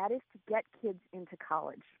mind, and that is to get kids into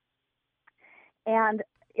college. And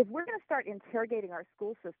if we're going to start interrogating our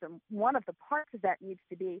school system, one of the parts of that needs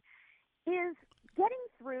to be is getting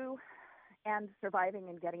through and surviving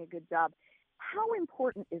and getting a good job. How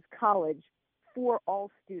important is college for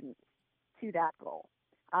all students to that goal?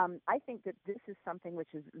 I think that this is something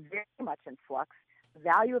which is very much in flux. The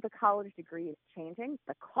value of a college degree is changing.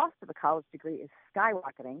 The cost of a college degree is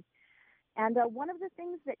skyrocketing. And one of the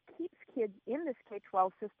things that keeps kids in this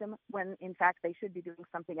K-12 system when, in fact, they should be doing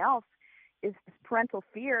something else is this parental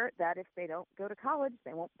fear that if they don't go to college,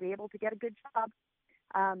 they won't be able to get a good job.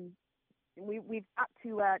 We've got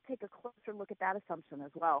to take a closer look at that assumption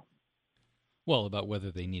as well. Well, about whether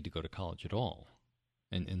they need to go to college at all.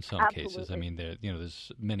 In some Absolutely. cases, I mean,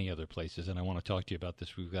 there's many other places, and I want to talk to you about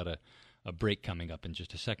this. We've got a break coming up in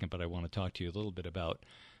just a second, but I want to talk to you a little bit about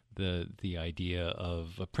the idea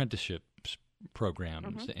of apprenticeship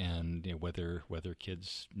programs and whether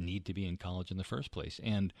kids need to be in college in the first place,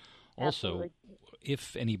 and also Absolutely.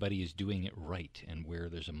 if anybody is doing it right and where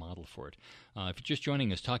there's a model for it. If you're just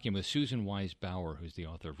joining us, talking with Susan Wise Bauer, who's the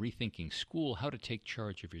author of Rethinking School, How to Take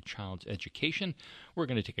Charge of Your Child's Education. We're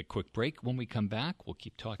going to take a quick break. When we come back, we'll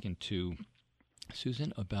keep talking to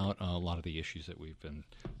Susan about a lot of the issues that we've been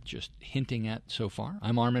just hinting at so far.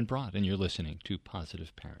 I'm Armin Brott, and you're listening to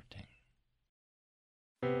Positive Parenting.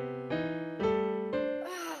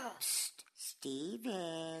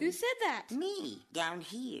 Steven. Who said that? Me, down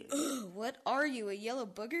here. What are you, a yellow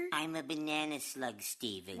booger? I'm a banana slug,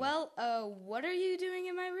 Steven. Well, what are you doing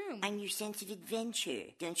in my room? I'm your sense of adventure.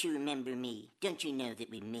 Don't you remember me? Don't you know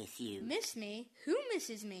that we miss you? Miss me? Who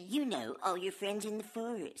misses me? You know, all your friends in the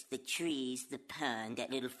forest. The trees, the pond,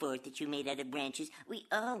 that little fort that you made out of branches. We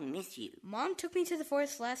all miss you. Mom took me to the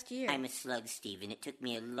forest last year. I'm a slug, Steven. It took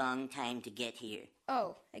me a long time to get here.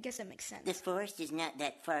 Oh, I guess that makes sense. The forest is not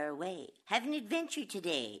that far away. Have an adventure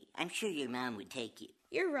today. I'm sure your mom would take you.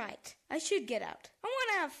 You're right. I should get out. I want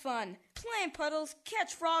to have fun. Play in puddles,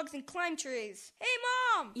 catch frogs, and climb trees. Hey,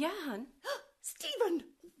 Mom! Yeah, hon? Steven,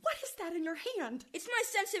 what is that in your hand? It's my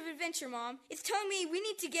sense of adventure, Mom. It's telling me we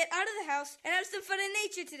need to get out of the house and have some fun in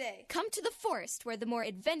nature today. Come to the forest where the more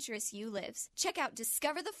adventurous you lives. Check out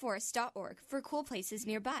discovertheforest.org for cool places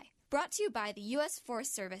nearby. Brought to you by the U.S.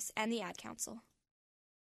 Forest Service and the Ad Council.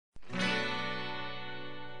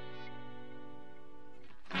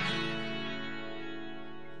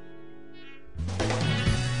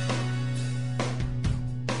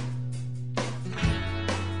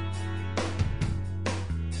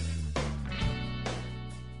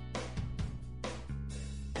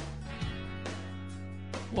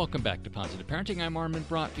 Welcome back to Positive Parenting. I'm Armin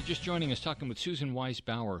Brott. If you're just joining us, talking with Susan Wise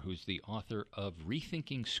Bauer, who's the author of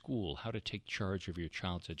Rethinking School, How to Take Charge of Your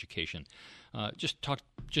Child's Education. Just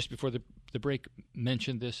before the break,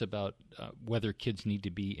 mentioned this about whether kids need to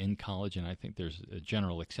be in college, and I think there's a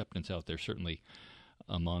general acceptance out there, certainly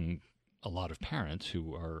among a lot of parents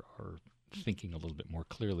who are thinking a little bit more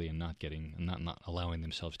clearly and not allowing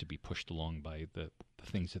themselves to be pushed along by the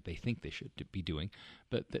things that they think they should be doing,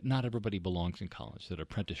 but that not everybody belongs in college, that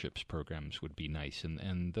apprenticeships programs would be nice,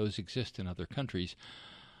 and those exist in other countries.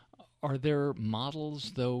 Are there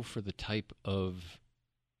models, though, for the type of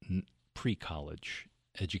pre-college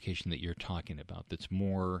education that you're talking about that's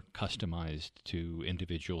more customized to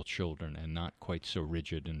individual children and not quite so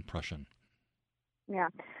rigid and Prussian? Yeah.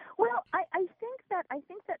 Well, I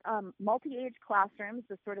think that multi-age classrooms,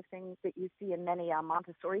 the sort of things that you see in many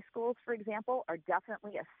Montessori schools, for example, are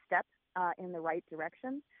definitely a step in the right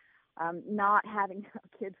direction. Not having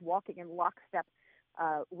kids walking in lockstep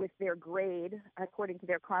with their grade according to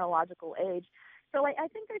their chronological age. So I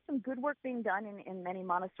think there's some good work being done in many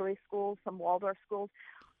Montessori schools, some Waldorf schools.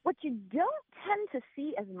 What you don't tend to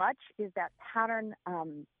see as much is that pattern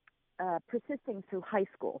persisting through high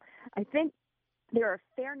school. I think there are a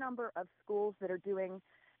fair number of schools that are doing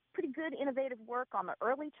pretty good innovative work on the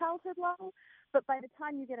early childhood level, but by the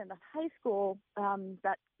time you get into high school,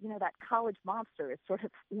 that college monster is sort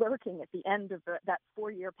of lurking at the end of that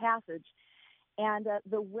 4-year passage, and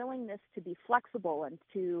the willingness to be flexible and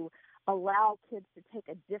to allow kids to take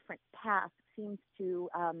a different path seems to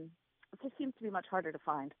be much harder to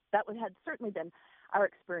find. That had certainly been our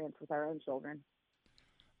experience with our own children.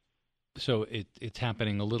 So it's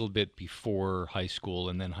happening a little bit before high school,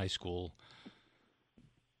 and then high school,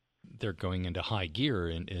 they're going into high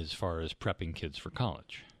gear as far as prepping kids for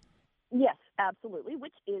college. Yes, absolutely,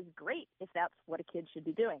 which is great if that's what a kid should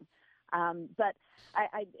be doing. But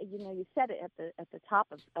you said it at the top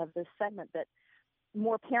of this segment that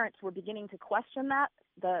more parents were beginning to question that,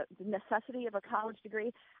 the necessity of a college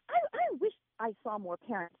degree. I wish I saw more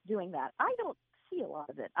parents doing that. I don't see a lot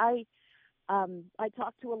of it. I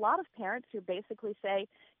talk to a lot of parents who basically say,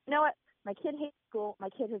 you know what, my kid hates school. My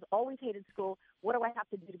kid has always hated school. What do I have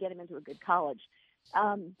to do to get him into a good college?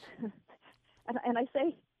 And I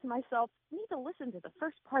say to myself, you need to listen to the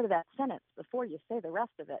first part of that sentence before you say the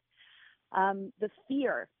rest of it. The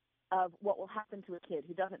fear of what will happen to a kid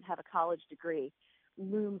who doesn't have a college degree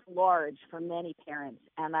looms large for many parents,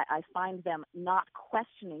 and I find them not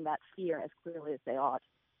questioning that fear as clearly as they ought.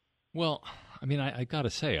 Well, I mean, I got to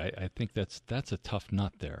say, I think that's a tough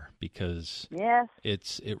nut there, because yes,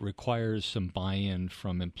 it requires some buy-in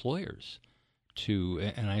from employers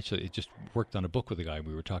and I actually just worked on a book with a guy.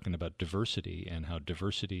 We were talking about diversity and how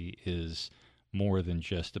diversity is more than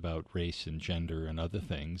just about race and gender and other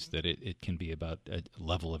things, that it can be about a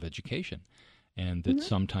level of education, and that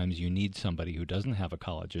sometimes you need somebody who doesn't have a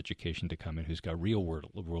college education to come in, who's got real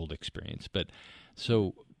world experience. But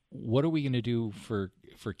so what are we going to do for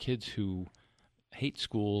kids who hate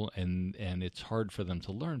school and it's hard for them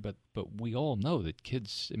to learn? But we all know that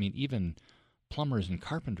kids, I mean, even plumbers and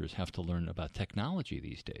carpenters have to learn about technology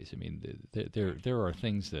these days. I mean, there are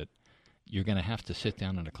things that you're going to have to sit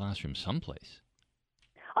down in a classroom someplace.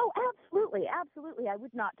 Oh, absolutely. I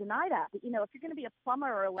would not deny that. But, if you're going to be a plumber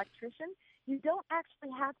or electrician, you don't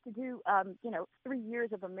actually have to do, 3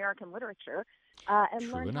 years of American literature and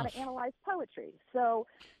True learn enough. how to analyze poetry. So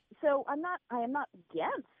I am not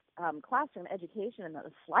against classroom education in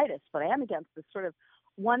the slightest, but I am against this sort of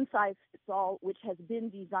one-size-fits-all, which has been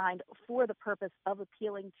designed for the purpose of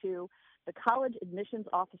appealing to the college admissions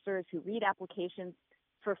officers who read applications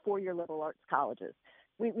for 4-year liberal arts colleges.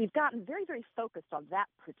 We've gotten very, very focused on that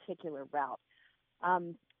particular route.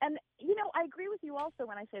 And I agree with you also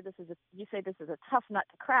when I say you say this is a tough nut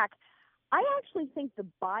to crack. I actually think the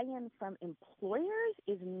buy-in from employers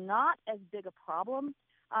is not as big a problem.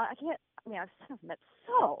 I've met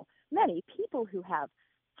so many people who have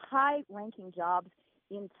high-ranking jobs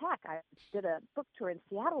in tech. I did a book tour in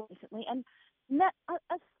Seattle recently and met an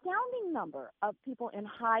astounding number of people in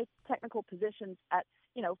high technical positions at,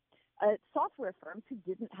 software firms who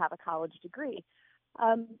didn't have a college degree.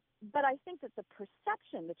 But I think that the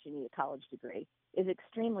perception that you need a college degree is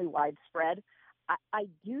extremely widespread. I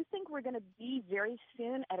do think we're going to be very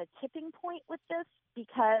soon at a tipping point with this,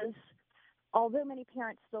 because although many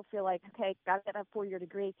parents still feel like, okay, got to get a 4-year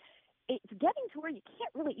degree, it's getting to where you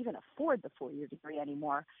can't really even afford the 4-year degree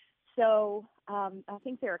anymore. So I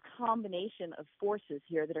think there are a combination of forces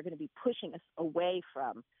here that are going to be pushing us away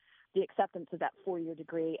from the acceptance of that 4-year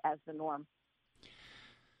degree as the norm.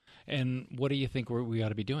 And what do you think we ought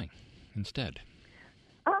to be doing instead?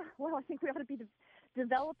 Well, I think we ought to be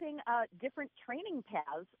developing different training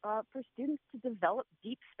paths for students to develop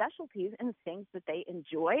deep specialties in things that they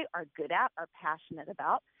enjoy, are good at, are passionate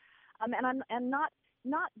about, and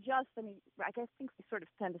not just. I mean, I guess think we sort of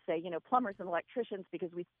tend to say, plumbers and electricians,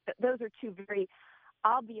 because those are two very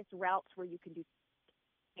obvious routes where you can do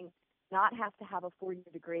things, not have to have a 4-year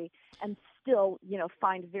degree and still,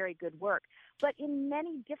 find very good work. But in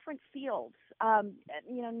many different fields,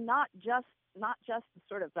 not just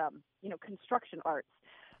sort of, construction arts,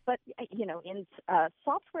 but, in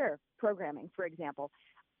software programming, for example,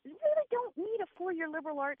 you really don't need a 4-year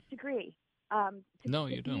liberal arts degree to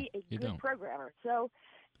be a good programmer. So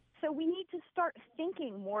we need to start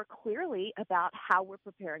thinking more clearly about how we're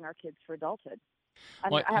preparing our kids for adulthood.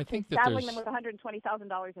 I think that saddling them with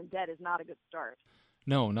 $120,000 in debt is not a good start.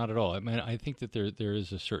 No, not at all. I mean, I think that there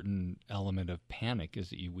is a certain element of panic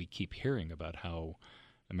as we keep hearing about how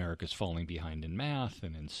America's falling behind in math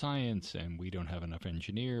and in science, and we don't have enough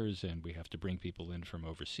engineers, and we have to bring people in from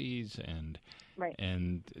overseas. And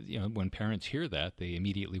when parents hear that, they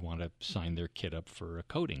immediately want to sign their kid up for a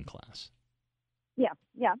coding class. Yeah.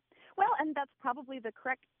 Well, and that's probably the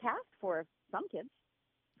correct path for some kids.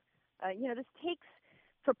 This takes,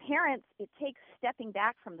 for parents, it takes stepping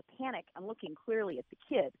back from the panic and looking clearly at the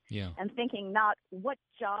kid and thinking not what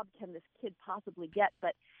job can this kid possibly get,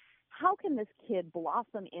 but how can this kid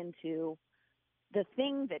blossom into the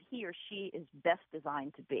thing that he or she is best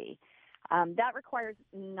designed to be. That requires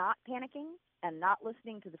not panicking and not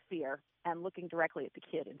listening to the fear and looking directly at the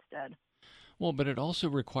kid instead. Well, but it also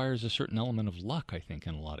requires a certain element of luck, I think,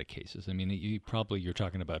 in a lot of cases. I mean, you're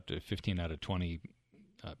talking about 15 out of 20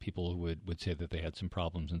 people who would say that they had some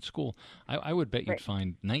problems in school. I would bet you'd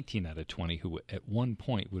find 19 out of 20 who at one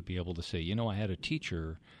point would be able to say, I had a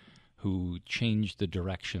teacher who changed the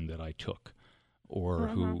direction that I took, or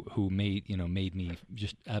who made me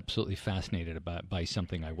just absolutely fascinated by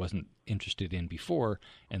something I wasn't interested in before,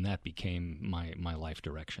 and that became my life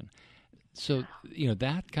direction. So,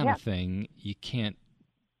 that kind of thing you can't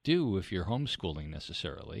do if you're homeschooling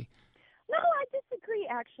necessarily. No, I disagree,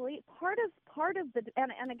 actually. Part of the,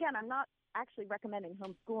 and again, I'm not actually recommending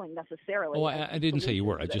homeschooling necessarily. Oh, I didn't say you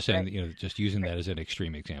were. I'm just saying, just using that as an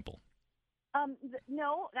extreme example.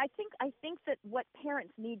 No, I think that what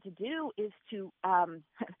parents need to do is to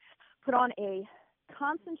put on a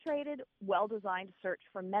concentrated, well-designed search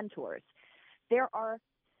for mentors. There are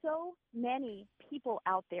so many people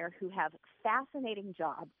out there who have fascinating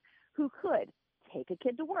jobs who could take a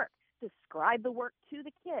kid to work, describe the work to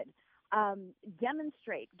the kid,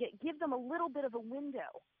 demonstrate, give them a little bit of a window,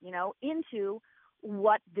 into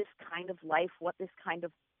what this kind of life, what this kind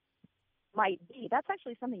of might be. That's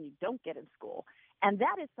actually something you don't get in school. And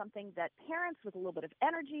that is something that parents with a little bit of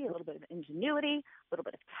energy, a little bit of ingenuity, a little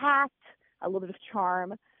bit of tact, a little bit of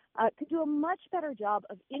charm, could do a much better job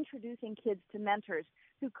of introducing kids to mentors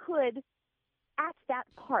who could act that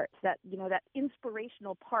part, that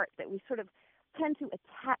inspirational part that we sort of tend to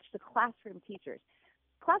attach to classroom teachers.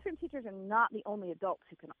 Classroom teachers are not the only adults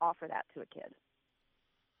who can offer that to a kid.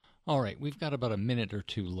 All right, we've got about a minute or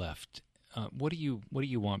two left. What do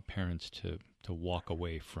you want parents to walk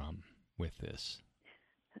away from with this?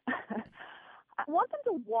 I want them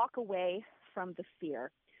to walk away from the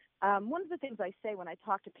fear. One of the things I say when I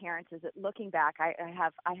talk to parents is that looking back, I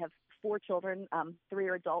have 4 children, 3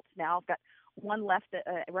 are adults now. I've got 1 left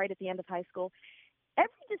right at the end of high school.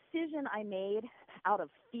 Every decision I made out of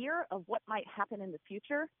fear of what might happen in the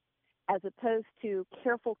future, as opposed to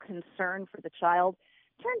careful concern for the child,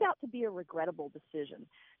 turned out to be a regrettable decision.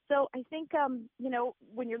 So I think,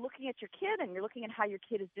 when you're looking at your kid and you're looking at how your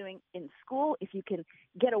kid is doing in school, if you can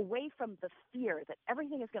get away from the fear that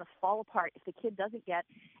everything is going to fall apart if the kid doesn't get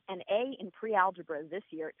an A in pre-algebra this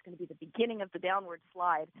year, it's going to be the beginning of the downward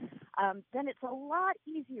slide, then it's a lot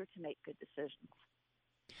easier to make good decisions.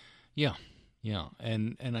 Yeah.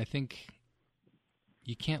 And I think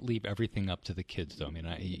you can't leave everything up to the kids, though. I mean,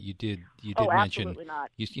 you did mention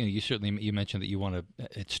not. You mentioned that you want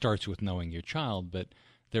to. It starts with knowing your child, but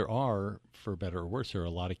there are, for better or worse, there are a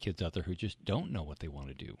lot of kids out there who just don't know what they want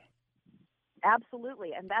to do.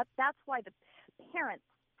 Absolutely, and that's why the parents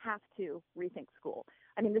have to rethink school.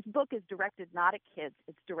 I mean, this book is directed not at kids;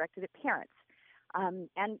 it's directed at parents. And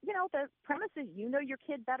the premise is you know your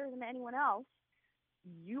kid better than anyone else.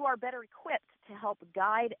 You are better equipped to help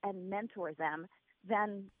guide and mentor them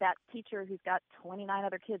than that teacher who's got 29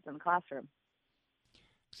 other kids in the classroom.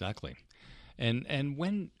 Exactly. And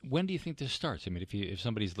when do you think this starts? I mean, if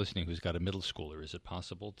somebody's listening who's got a middle schooler, is it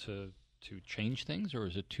possible to change things, or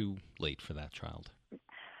is it too late for that child?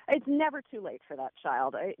 It's never too late for that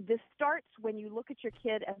child. This starts when you look at your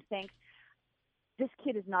kid and think, this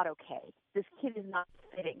kid is not okay. This kid is not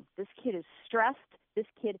fitting. This kid is stressed. This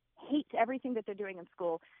kid hates everything that they're doing in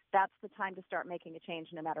school. That's the time to start making a change,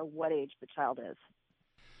 no matter what age the child is.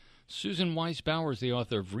 Susan Weiss-Bauer is the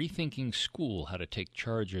author of Rethinking School, How to Take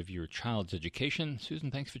Charge of Your Child's Education.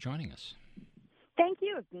 Susan, thanks for joining us. Thank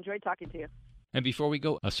you. Enjoyed talking to you. And before we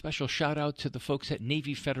go, a special shout-out to the folks at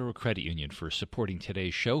Navy Federal Credit Union for supporting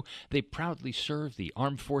today's show. They proudly serve the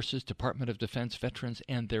Armed Forces, Department of Defense veterans,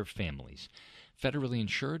 and their families. Federally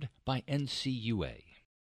insured by NCUA.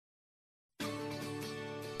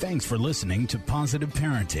 Thanks for listening to Positive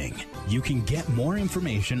Parenting. You can get more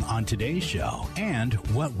information on today's show and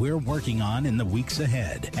what we're working on in the weeks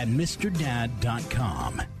ahead at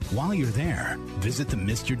MrDad.com. While you're there, visit the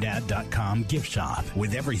MrDad.com gift shop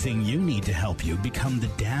with everything you need to help you become the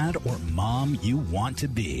dad or mom you want to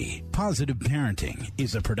be. Positive Parenting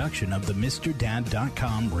is a production of the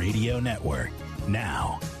MrDad.com radio network.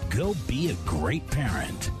 Now, go be a great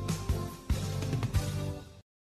parent.